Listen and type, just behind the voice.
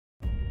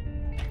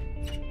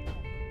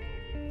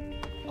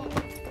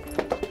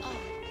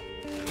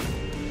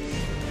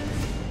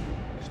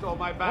stole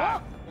my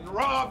bag. And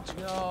robbed.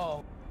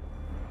 No.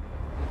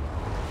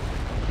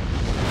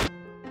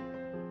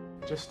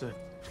 Just a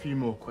few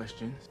more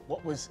questions.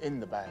 What was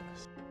in the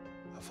bags?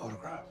 A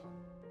photograph.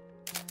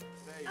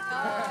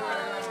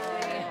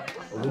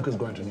 Well, Luca's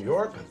going to New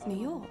York.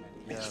 New York?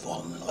 He's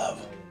fallen in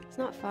love. It's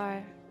not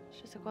far.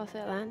 It's just across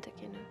the Atlantic,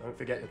 you know. Don't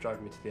forget you're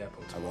driving me to the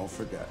airport. I won't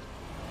forget.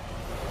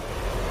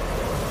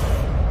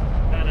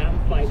 Pan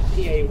Am flight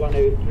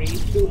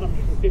PA-103,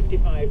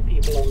 255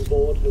 people on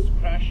board, has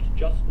crashed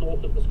just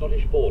north of the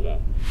Scottish border.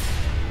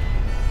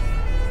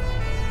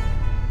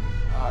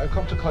 I've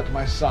come to collect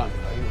my son.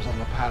 He was on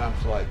the Pan Am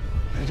flight.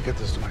 I need to get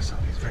this to my son.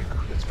 It's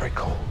very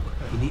cold.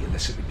 You need to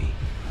listen to me.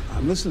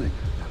 I'm listening.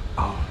 There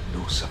are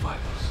no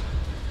survivors.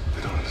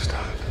 I don't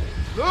understand.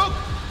 Look!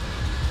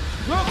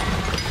 Look!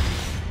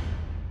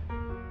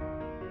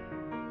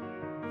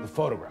 The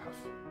photograph.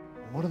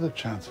 What are the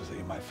chances that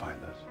you might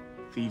find it?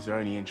 Thieves are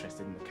only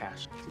interested in the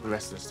cash. The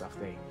rest of the stuff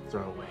they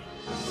throw away.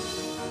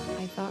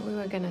 I thought we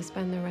were gonna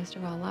spend the rest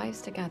of our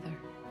lives together,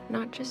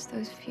 not just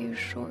those few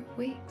short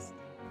weeks.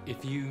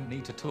 If you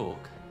need to talk...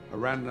 A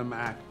random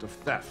act of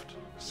theft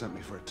sent me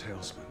for a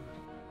tailspin.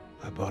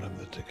 I bought him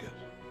the ticket.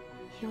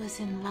 He was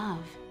in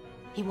love.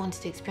 He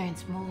wanted to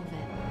experience more of it.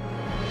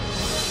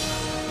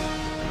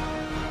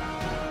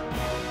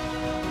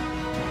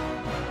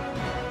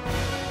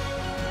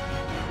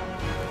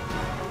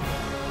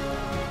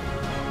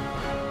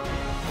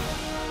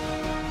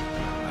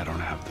 I don't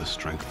have the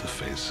strength to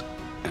face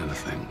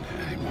anything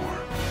anymore.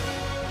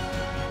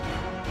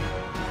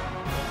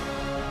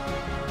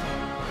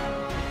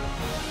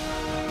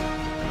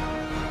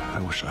 I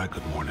wish I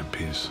could mourn in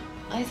peace.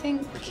 I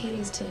think he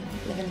needs to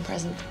live in the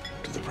present.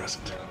 To the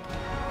present.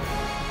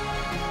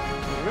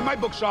 You're in my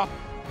bookshop.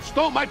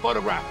 Stole my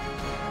photograph.